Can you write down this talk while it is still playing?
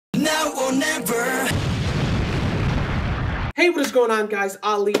never. Hey, what is going on, guys?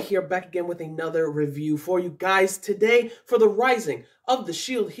 Ali here, back again with another review for you guys today for The Rising of the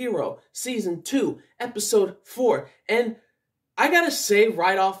Shield Hero, Season 2, Episode 4. And I gotta say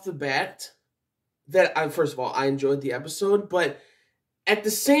right off the bat that, first of all, I enjoyed the episode, but at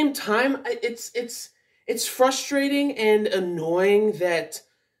the same time, it's frustrating and annoying that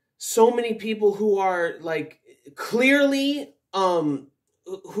so many people who are, like, clearly,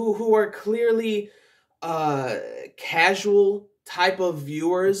 who are clearly casual type of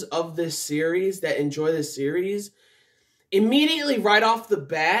viewers of this series that enjoy this series immediately right off the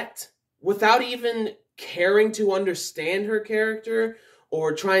bat, without even caring to understand her character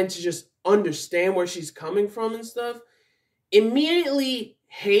or trying to just understand where she's coming from and stuff, immediately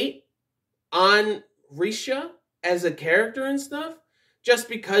hate on Rishia as a character and stuff just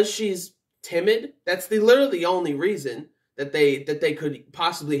because she's timid. That's literally the only reason that they could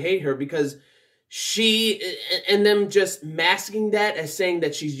possibly hate her, because she, and them just masking that as saying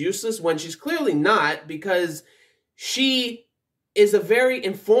that she's useless when she's clearly not, because she is a very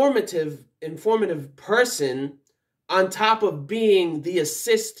informative person on top of being the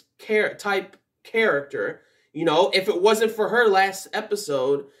assist type character. You know, if it wasn't for her last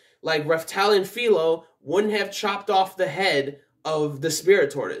episode, like, Raftali and Philo wouldn't have chopped off the head of the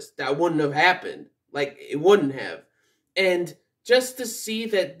Spirit Tortoise. That wouldn't have happened. Like, it wouldn't have. And just to see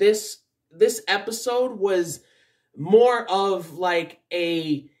that this episode was more of like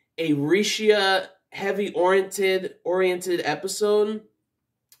a Rishia heavy oriented episode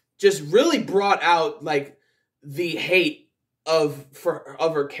just really brought out like the hate of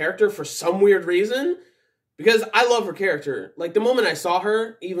her character for some weird reason, because I love her character. Like, the moment I saw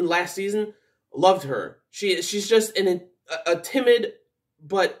her, even last season, loved her. She's just a timid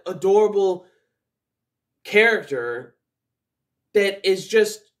but adorable character that is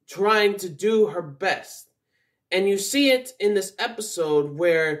just trying to do her best. And you see it in this episode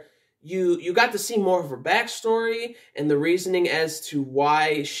where you got to see more of her backstory and the reasoning as to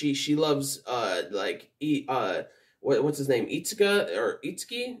why she loves what's his name,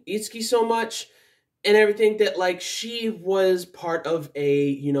 Itsuki so much, and everything, that like she was part of a,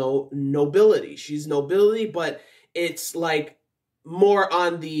 you know, nobility. She's nobility, but it's like more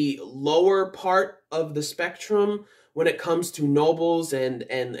on the lower part of the spectrum when it comes to nobles and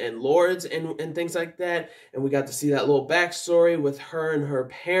lords and things like that. And we got to see that little backstory with her and her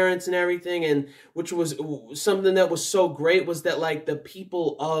parents and everything, and which was something that was so great, was that like the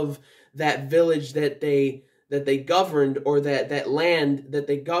people of that village that they governed, or that land that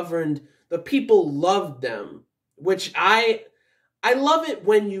they governed, the people loved them, which I love it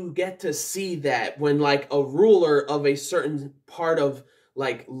when you get to see that, when like a ruler of a certain part of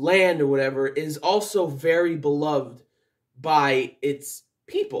like land or whatever is also very beloved by its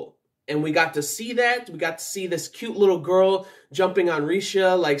people. And we got to see that. We got to see this cute little girl jumping on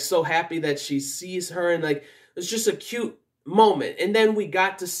Rishia, like so happy that she sees her, and like it's just a cute moment. And then we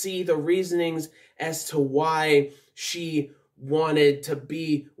got to see the reasonings as to why she wanted to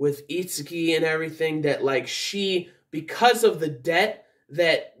be with Itsuki and everything, that like she, because of the debt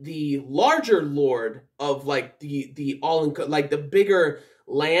that the larger lord of like the like the bigger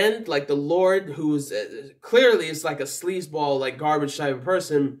land, like the lord who's clearly is like a sleazeball, like garbage type of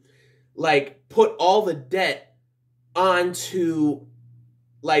person, like put all the debt onto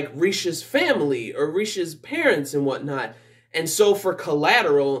like Risha's family or Risha's parents and whatnot. And so for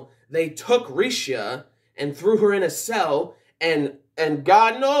collateral, they took Rishia and threw her in a cell, and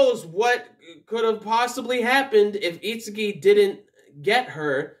God knows what could have possibly happened if Itsuki didn't get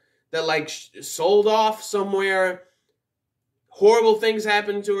her, that like sold off somewhere, horrible things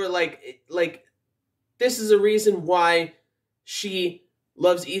happened to her. Like this is a reason why she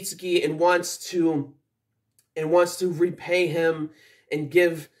loves Itsuki and wants to repay him and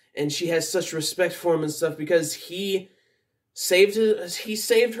give, and she has such respect for him and stuff, because he saved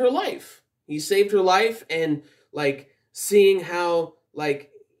her life. He saved her life, and like seeing how like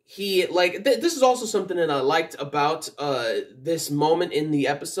he like this is also something that I liked about this moment in the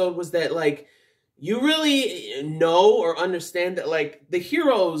episode, was that like you really know or understand that like the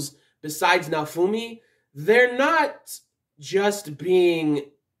heroes besides Naofumi, they're not just being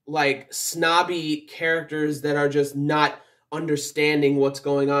like snobby characters that are just not understanding what's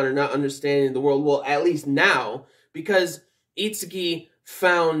going on or not understanding the world. Well, at least now, because Itsuki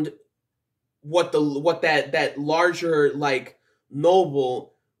found what that larger like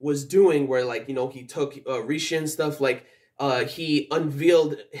noble was doing, where like, you know, he took Rishia and stuff, like he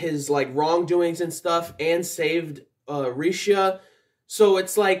unveiled his like wrongdoings and stuff and saved Rishia. So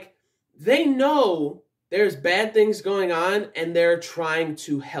it's like they know there's bad things going on and they're trying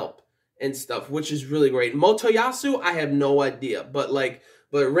to help. and stuff, which is really great. Motoyasu, I have no idea, but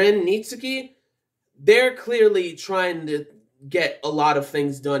Ren Nitsuki, they're clearly trying to get a lot of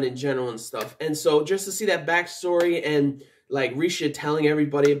things done in general and stuff. And so just to see that backstory and like Rishia telling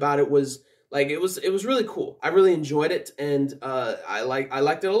everybody about it was like it was really cool. I really enjoyed it, and I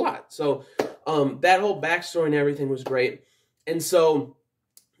liked it a lot. So that whole backstory and everything was great. And so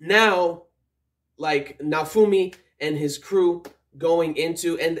now, like, Naofumi and his crew going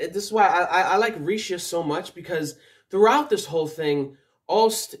into, and this is why I like Rishia so much, because throughout this whole thing,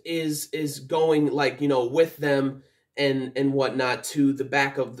 Ulst is going, like, you know, with them and whatnot to the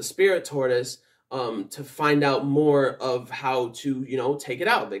back of the spirit tortoise to find out more of how to, you know, take it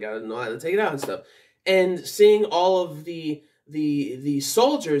out. They gotta know how to take it out and stuff. And seeing all of the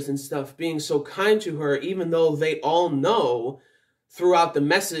soldiers and stuff being so kind to her, even though they all know throughout the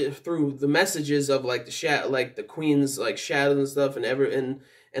messages of like the queen's like shadow and stuff,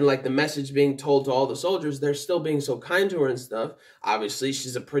 and like the message being told to all the soldiers, they're still being so kind to her and stuff. Obviously,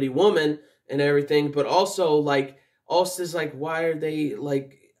 she's a pretty woman and everything, but also like Ulsta's like, why are they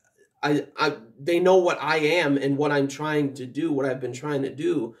like, they know what I am and what I'm trying to do, what I've been trying to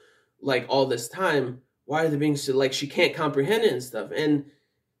do like all this time. Why are they being so, like, she can't comprehend it and stuff? And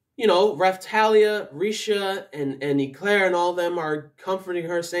you know, Raphtalia, Rishia, and Eclair and all of them are comforting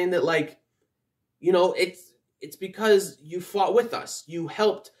her, saying that, like, you know, it's because you fought with us. You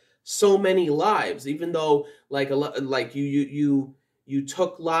helped so many lives, even though, like, you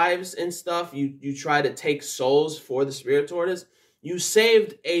took lives and stuff. You try to take souls for the spirit tortoise. You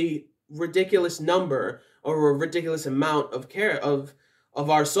saved a ridiculous number or a ridiculous amount of care of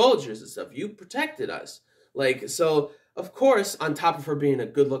our soldiers and stuff. You protected us, like, so. Of course, on top of her being a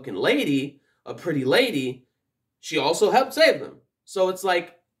good-looking lady, a pretty lady, she also helped save them. So it's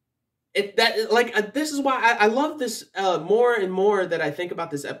like, this is why I love this more and more that I think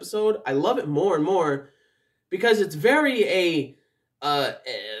about this episode. I love it more and more because it's very a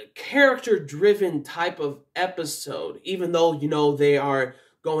character-driven type of episode. Even though, you know, they are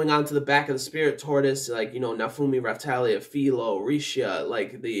going on to the back of the spirit tortoise, like, you know, Naofumi, Raphtalia, Philo, Rishia,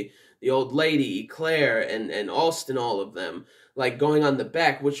 like the old lady, Eclair, and Ulst, all of them, like, going on the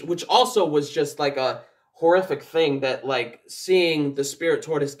back, which also was just, like, a horrific thing, that, like, seeing the Spirit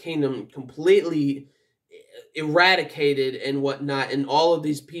Tortoise Kingdom completely eradicated and whatnot, and all of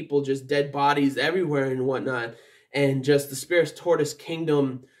these people, just dead bodies everywhere and whatnot, and just the Spirit Tortoise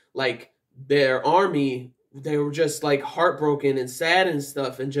Kingdom, like, their army, they were just, like, heartbroken and sad and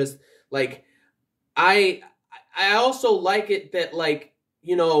stuff, and just, like, I also like it that, like,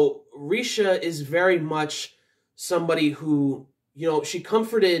 you know, Rishia is very much somebody who, you know, she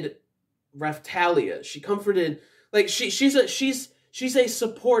comforted Raphtalia. She comforted, like, she's a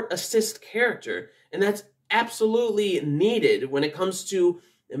support assist character, and that's absolutely needed when it comes to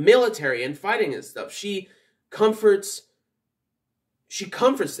the military and fighting and stuff. She comforts them. She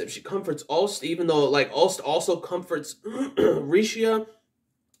comforts Ulst, even though, like, Ulst also comforts Rishia,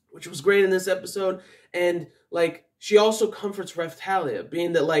 which was great in this episode, and, like, she also comforts Raphtalia,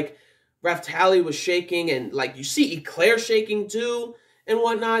 being that, like, Raphtalia was shaking, and, like, you see Eclair shaking too, and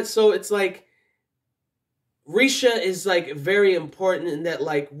whatnot. So it's like, Rishia is, like, very important in that,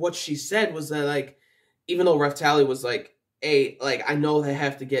 like, what she said was that, like, even though Raphtalia was like, hey, like, I know they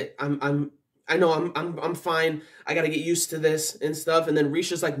have to get, I'm fine, I gotta get used to this and stuff, and then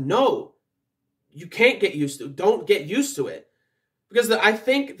Rishia's like, no, you can't get used to it, don't get used to it. Because I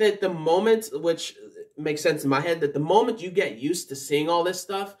think that the moment, which makes sense in my head, that the moment you get used to seeing all this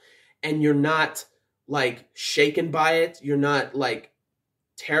stuff and you're not, like, shaken by it, you're not, like,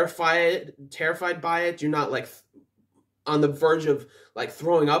 terrified by it, you're not, like, on the verge of, like,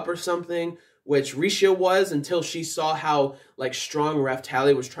 throwing up or something, which Rishia was until she saw how, like, strong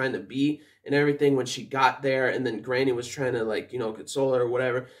Raphtalia was trying to be and everything when she got there, and then Granny was trying to, like, you know, console her or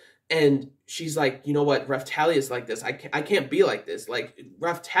whatever. And she's like, you know what, Raphtalia is like this. I can't be like this. Like,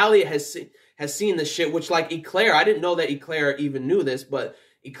 Raphtalia has seen this shit, which, like, Eclair, I didn't know that Eclair even knew this, but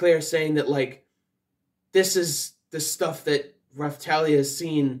Eclair saying that, like, this is the stuff that Raphtalia has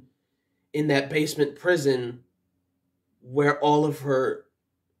seen in that basement prison where all of her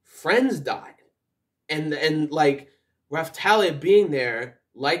friends died. And like, Raphtalia being there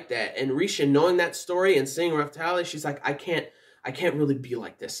like that, and Rishia knowing that story and seeing Raphtalia, she's like, I can't really be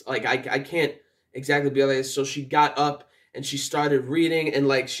like this. Like, I can't exactly be like this. So she got up and she started reading, and,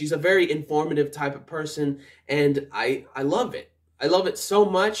 like, she's a very informative type of person, and I love it. I love it so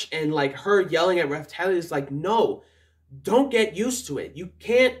much, and, like, her yelling at Raphtalia is like, no, don't get used to it. You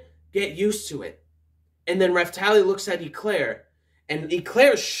can't get used to it. And then Raphtalia looks at Eclair, and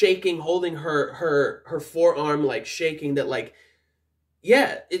Eclair's shaking, holding her forearm, like, shaking, that, like,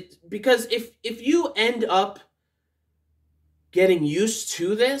 yeah, because if you end up getting used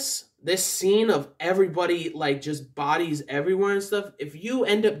to this scene of everybody like just bodies everywhere and stuff, if you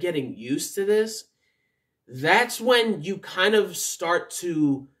end up getting used to this, that's when you kind of start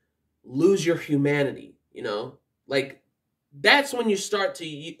to lose your humanity, you know? Like, that's when you start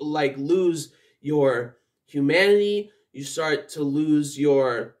to like lose your humanity, you start to lose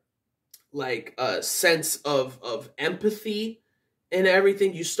your like sense of empathy and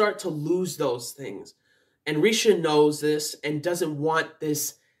everything. You start to lose those things. And Rishia knows this and doesn't want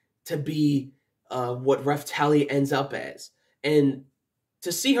this to be what Raftali ends up as. And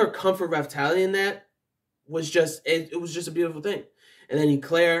to see her comfort Raftali in that was just, it was just a beautiful thing. And then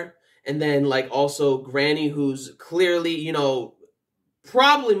Eclair, and then like also Granny, who's clearly, you know,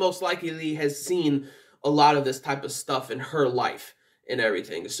 probably most likely has seen a lot of this type of stuff in her life and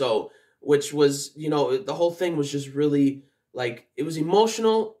everything. So, which was, you know, the whole thing was just really like, it was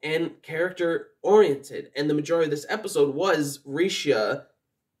emotional and character oriented. And the majority of this episode was Rishia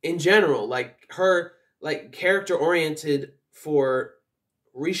in general, like her, like character oriented for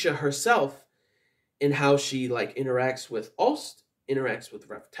Rishia herself in how she like interacts with Ulst, interacts with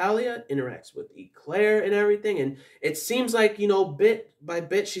Raftalia, interacts with Eclair and everything. And it seems like, you know, bit by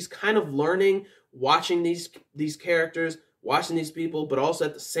bit, she's kind of learning, watching these characters, watching these people, but also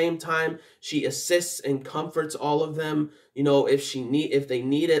at the same time, she assists and comforts all of them, you know, if they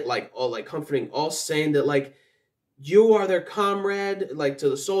need it, like, all like comforting all, saying that like, you are their comrade, like to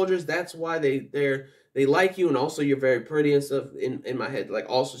the soldiers, that's why they like you, and also you're very pretty and stuff. In my head, like,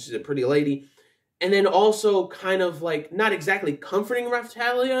 also she's a pretty lady. And then also kind of like, not exactly comforting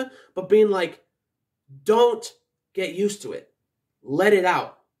Raftalia, but being like, don't get used to it. Let it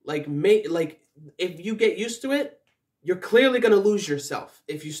out. Like, if you get used to it, you're clearly going to lose yourself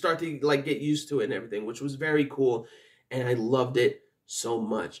if you start to like get used to it and everything, which was very cool. And I loved it so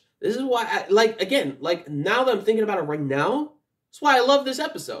much. This is why I, like, again, like now that I'm thinking about it right now, that's why I love this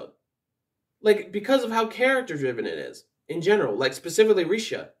episode. Like, because of how character driven it is in general, like specifically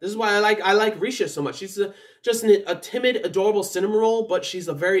Rishia. This is why I like Rishia so much. She's just a timid, adorable cinema roll, but she's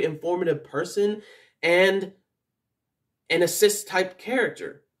a very informative person and an assist type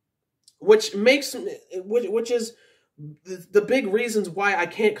character, which makes, which is the big reasons why I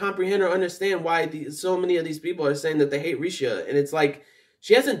can't comprehend or understand why so many of these people are saying that they hate Rishia. And it's like,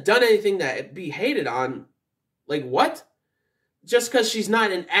 she hasn't done anything that be hated on. Like, what? Just because she's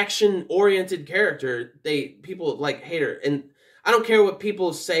not an action-oriented character, people like hate her. And I don't care what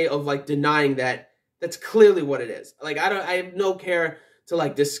people say of like denying that. That's clearly what it is. Like, I have no care to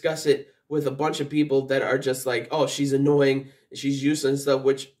like discuss it with a bunch of people that are just like, oh, she's annoying, she's useless and stuff,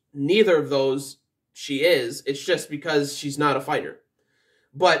 which neither of those she is. It's just because she's not a fighter.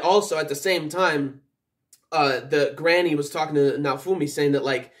 But also at the same time, the Granny was talking to Naofumi, saying that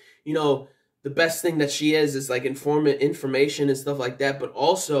like, you know, the best thing that she is like information and stuff like that. But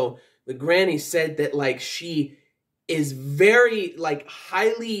also the Granny said that like she is very like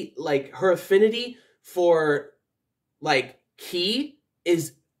highly, like her affinity for like ki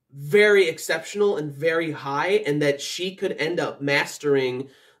is very exceptional and very high, and that she could end up mastering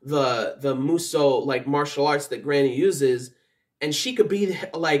the Muso like martial arts that Granny uses, and she could be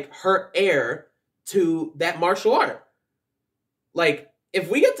like her heir to that martial art. Like, if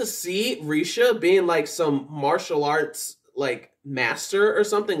we get to see Rishia being like some martial arts like master or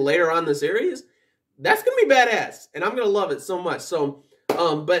something later on in the series, that's gonna be badass, and I'm gonna love it so much. So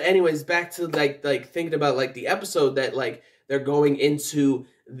but anyways, back to like thinking about like the episode that like they're going into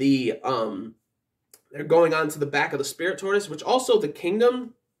the they're going on to the back of the spirit tortoise, which also the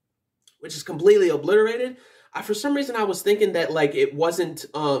kingdom, which is completely obliterated. For some reason I was thinking that like it wasn't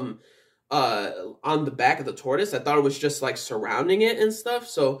on the back of the tortoise. I thought it was just like surrounding it and stuff.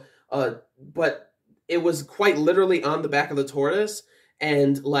 So but it was quite literally on the back of the tortoise,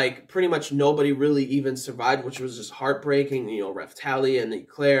 and like pretty much nobody really even survived, which was just heartbreaking. You know, Raftali and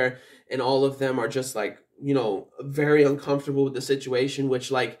Eclair and all of them are just like, you know, very uncomfortable with the situation,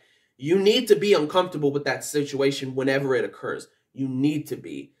 which like, you need to be uncomfortable with that situation whenever it occurs. You need to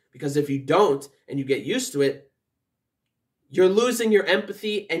be, because if you don't and you get used to it, you're losing your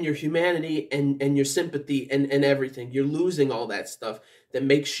empathy and your humanity and your sympathy and everything. You're losing all that stuff that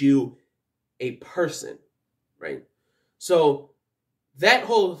makes you a person, right? So that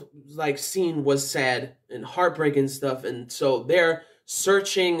whole like scene was sad and heartbreaking stuff. And so they're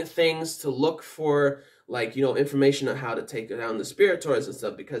searching things to look for, like, you know, information on how to take down the spirit tortoise and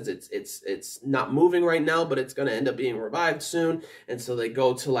stuff, because it's not moving right now, but it's going to end up being revived soon. And so they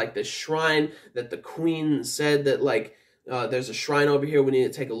go to like this shrine that the queen said that like, there's a shrine over here, we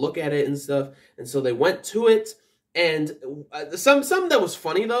need to take a look at it and stuff. And so they went to it, And some that was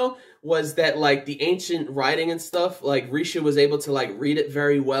funny though was that like the ancient writing and stuff, like Rishia was able to like read it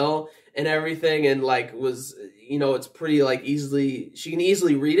very well and everything, and like was, you know, it's pretty like she can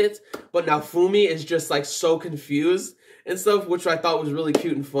easily read it, but now Fumi is just like so confused and stuff, which I thought was really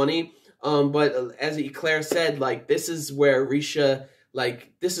cute and funny. But as Eclair said, like this is where Rishia,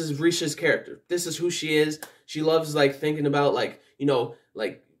 like this is Rishia's character. This is who she is. She loves like thinking about like, you know,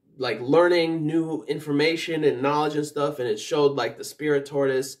 like learning new information and knowledge and stuff, and it showed like the spirit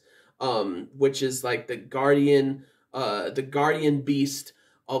tortoise, which is like the guardian beast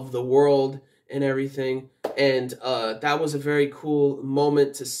of the world and everything. And that was a very cool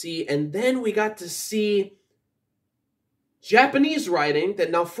moment to see. And then we got to see Japanese writing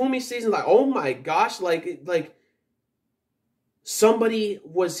that now Fumi sees and like, oh my gosh, like somebody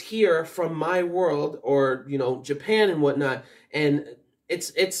was here from my world, or you know, Japan and whatnot. And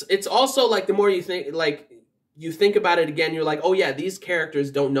it's also like the more you think about it again, you're like, oh yeah, these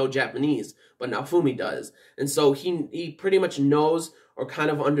characters don't know Japanese, but now Fumi does. And so he pretty much knows or kind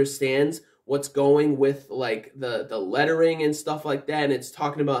of understands what's going with like the lettering and stuff like that. And it's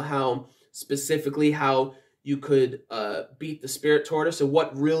talking about how specifically how you could beat the spirit tortoise and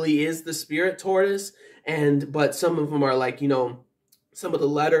what really is the spirit tortoise. But some of them are like, you know, some of the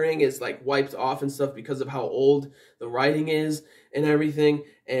lettering is like wiped off and stuff because of how old the writing is and everything.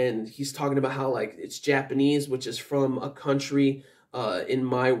 And he's talking about how like it's Japanese, which is from a country in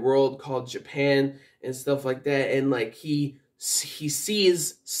my world called Japan and stuff like that. And like he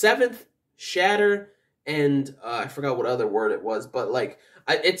sees seventh shatter and I forgot what other word it was, but like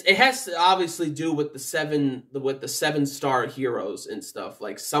it has to obviously do with the seven star heroes and stuff.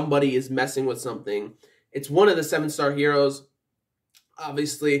 Like somebody is messing with something. It's one of the 7-star heroes,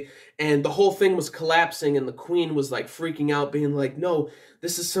 obviously, and the whole thing was collapsing, and the queen was like freaking out, being like, no,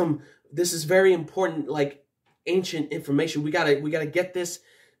 this is very important, like ancient information. We gotta get this,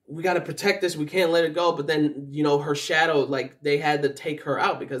 we gotta protect this, we can't let it go. But then, you know, her shadow, like they had to take her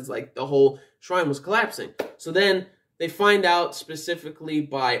out because like the whole shrine was collapsing. So then they find out specifically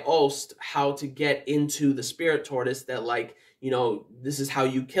by Ulst how to get into the spirit tortoise, that like, you know, this is how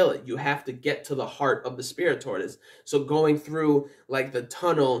you kill it. You have to get to the heart of the spirit tortoise. So going through like the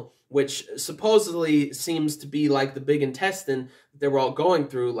tunnel, which supposedly seems to be like the big intestine they were all going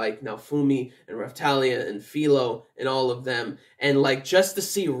through, like now Fumi and Raftalia and Philo and all of them. And like just to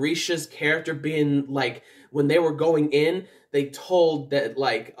see Risha's character being like, when they were going in, they told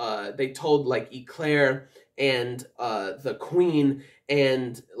Eclair and the queen,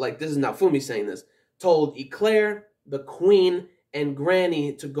 and like this is now Fumi saying this, told Eclair, the queen, and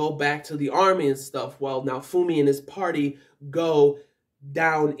Granny to go back to the army and stuff, while now Fumi and his party go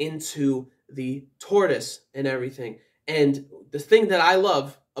down into the tortoise and everything. And the thing that I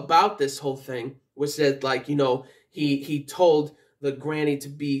love about this whole thing was that, like, you know, he told the Granny to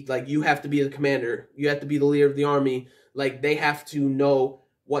be like, you have to be the commander, you have to be the leader of the army, like they have to know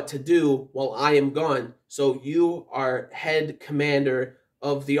what to do while I am gone, so you are head commander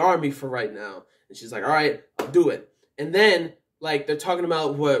of the army for right now. And she's like, all right, I'll do it. And then, like, they're talking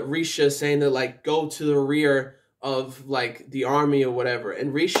about what Rishia is saying, to, like, go to the rear of, like, the army or whatever.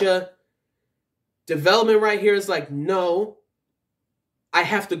 And Rishia, development right here is like, no, I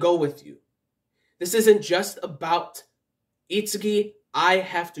have to go with you. This isn't just about Itsuki. I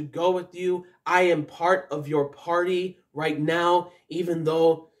have to go with you. I am part of your party right now, even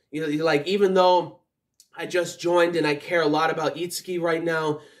though, you know, like, even though I just joined and I care a lot about Itsuki right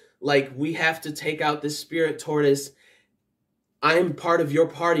now, like, we have to take out this spirit tortoise. I am part of your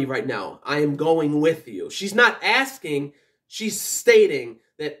party right now. I am going with you. She's not asking, she's stating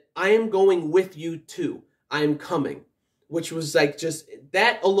that I am going with you too. I am coming. Which was like, just,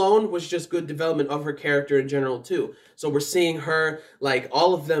 that alone was just good development of her character in general too. So we're seeing her, like,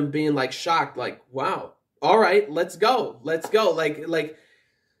 all of them being like shocked, like, wow, all right, let's go. Like,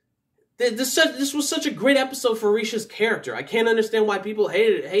 this was such a great episode for Risha's character. I can't understand why people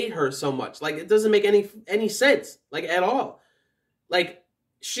hate her so much. Like, it doesn't make any sense, like, at all. Like,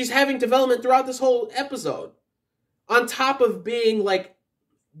 she's having development throughout this whole episode, on top of being, like,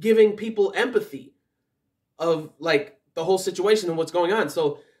 giving people empathy of, like, the whole situation and what's going on.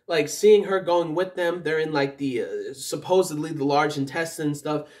 So, like, seeing her going with them, they're in, like, the supposedly the large intestine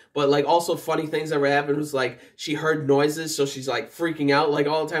stuff, but, like, also funny things that were happening was, like, she heard noises, so she's, like, freaking out, like,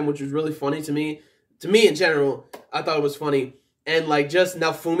 all the time, which was really funny to me. To me, in general, I thought it was funny. And, like, just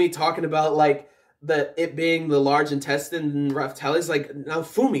now Fumi talking about, like, it being the large intestine, and Raftali's like, now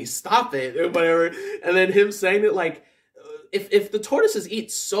Fumi, stop it, or whatever. And then him saying that, like, if the tortoises eat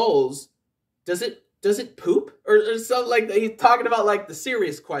souls, does it does it poop? Or something like that. He's talking about like the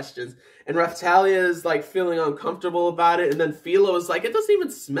serious questions. And Raphtalia is like feeling uncomfortable about it. And then Philo is like, it doesn't even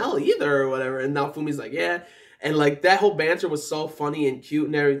smell either or whatever. And now Fumi's like, yeah. And like that whole banter was so funny and cute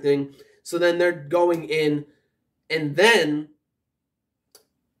and everything. So then they're going in. And then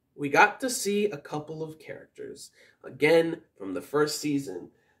we got to see a couple of characters, again, from the first season,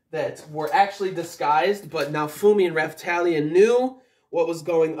 that were actually disguised, but now Fumi and Raphtalia knew what was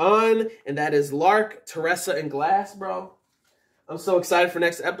going on, and that is Lark, Teresa, and Glass, bro. I'm so excited for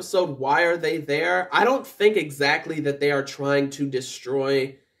next episode. Why are they there? I don't think exactly that they are trying to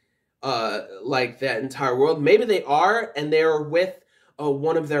destroy, like, that entire world. Maybe they are, and they are with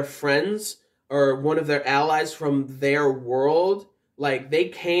one of their friends, or one of their allies from their world. Like, they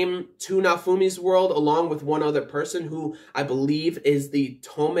came to Naofumi's world along with one other person who I believe is the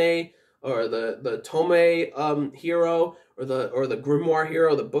Tome, or the Tome hero, or the Grimoire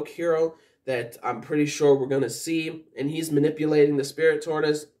hero, the book hero, that I'm pretty sure we're going to see. And he's manipulating the Spirit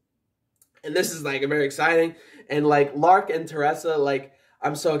Tortoise. And this is, like, very exciting. And, like, Lark and Teresa, like,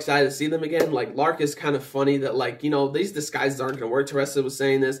 I'm so excited to see them again. Like, Lark is kind of funny that, like, you know, these disguises aren't going to work. Teresa was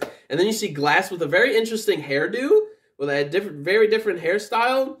saying this. And then you see Glass with a very interesting hairdo, with a very different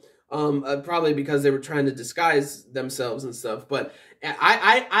hairstyle. Probably because they were trying to disguise themselves and stuff. But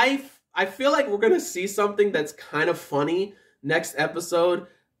I feel like we're going to see something that's kind of funny next episode,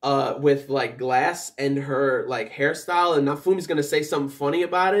 with, like, Glass and her, like, hairstyle. And Naofumi's going to say something funny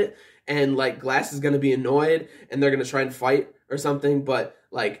about it. And, like, Glass is going to be annoyed. And they're going to try and fight or something. But,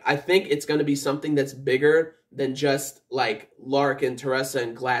 like, I think it's going to be something that's bigger than just, like, Lark and Teresa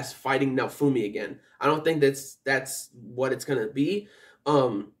and Glass fighting Naofumi again. I don't think that's what it's going to be.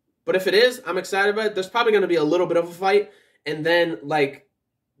 But if it is, I'm excited about it. There's probably going to be a little bit of a fight. And then, like,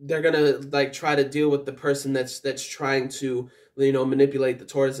 they're going to, like, try to deal with the person that's trying to, you know, manipulate the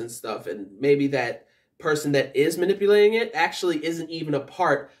tortoise and stuff. And maybe that person that is manipulating it actually isn't even a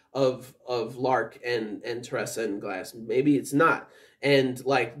part of Lark and Teresa and Glass. Maybe it's not. And,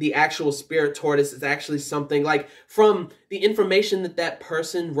 like, the actual Spirit Tortoise is actually something, like, from the information that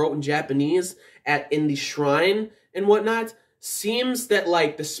person wrote in Japanese in the shrine and whatnot, seems that,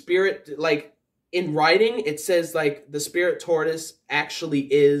 like, the spirit, like, in writing, it says, like, the Spirit Tortoise actually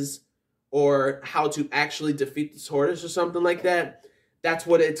is, or how to actually defeat the tortoise or something like that. That's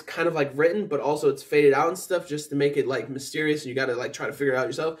what it's kind of, like, written, but also it's faded out and stuff just to make it, like, mysterious, and you gotta, like, try to figure it out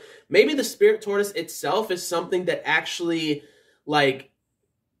yourself. Maybe the Spirit Tortoise itself is something that actually, like,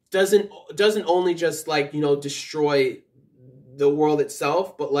 doesn't only just, like, you know, destroy the world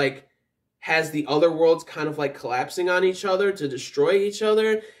itself, but, like, has the other worlds kind of, like, collapsing on each other to destroy each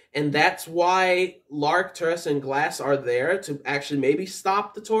other. And that's why Lark, Teresa, and Glass are there, to actually maybe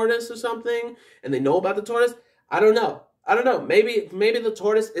stop the tortoise or something. And they know about the tortoise. I don't know. Maybe the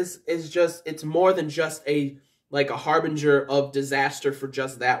tortoise is just, it's more than just a harbinger of disaster for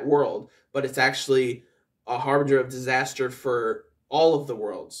just that world, but it's actually a harbinger of disaster for all of the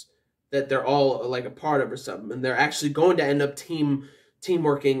worlds that they're all, like, a part of or something. And they're actually going to end up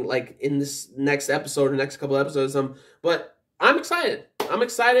teamworking, like, in this next episode or next couple episodes. But I'm excited.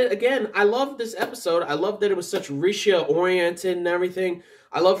 Again, I love this episode. I love that it was such Rishia oriented and everything.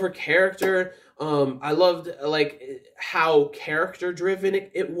 I love her character. I loved, like, how character driven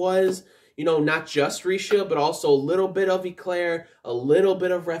it was. You know, not just Rishia, but also a little bit of Eclair, a little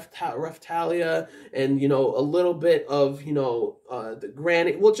bit of Raphtalia, and, you know, a little bit of, you know, the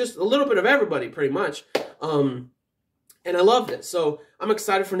Granny. Well, just a little bit of everybody, pretty much. And I loved it. So I'm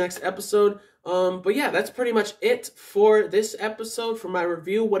excited for next episode. But yeah, that's pretty much it for this episode, for my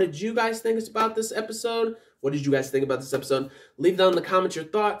review. What did you guys think about this episode? Leave down in the comments your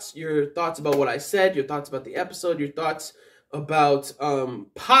thoughts about what I said, your thoughts about the episode, your thoughts about,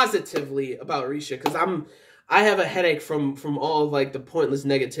 positively about Rishia, because I have a headache from all of, like, the pointless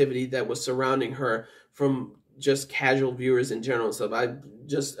negativity that was surrounding her from just casual viewers in general and stuff. I'm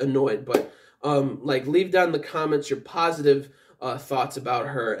just annoyed, but, like, leave down in the comments your positive thoughts about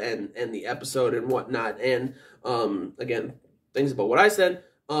her and the episode and whatnot. And, again, things about what I said.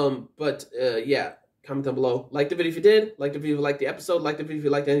 Yeah, comment down below. Like the video if you did. Like the video if you liked the episode. Like the video if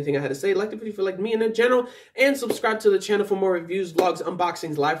you liked anything I had to say. Like the video if you liked me in general. And subscribe to the channel for more reviews, vlogs,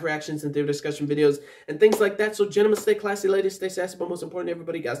 unboxings, live reactions, and theory discussion videos, and things like that. So, gentlemen, stay classy, ladies, stay sassy, but most important,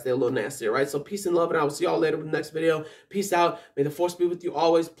 everybody, guys, stay a little nasty, all right? So, peace and love, and I will see y'all later with the next video. Peace out. May the force be with you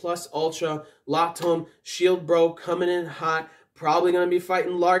always. Plus, Ultra, Latum, Shield Bro, coming in hot. Probably going to be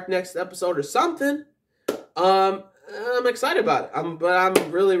fighting Lark next episode or something. I'm excited about it. But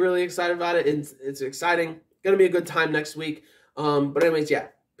I'm really, really excited about it. It's exciting. Going to be a good time next week. But anyways, yeah.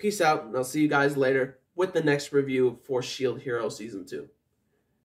 Peace out, and I'll see you guys later with the next review for Shield Hero Season 2.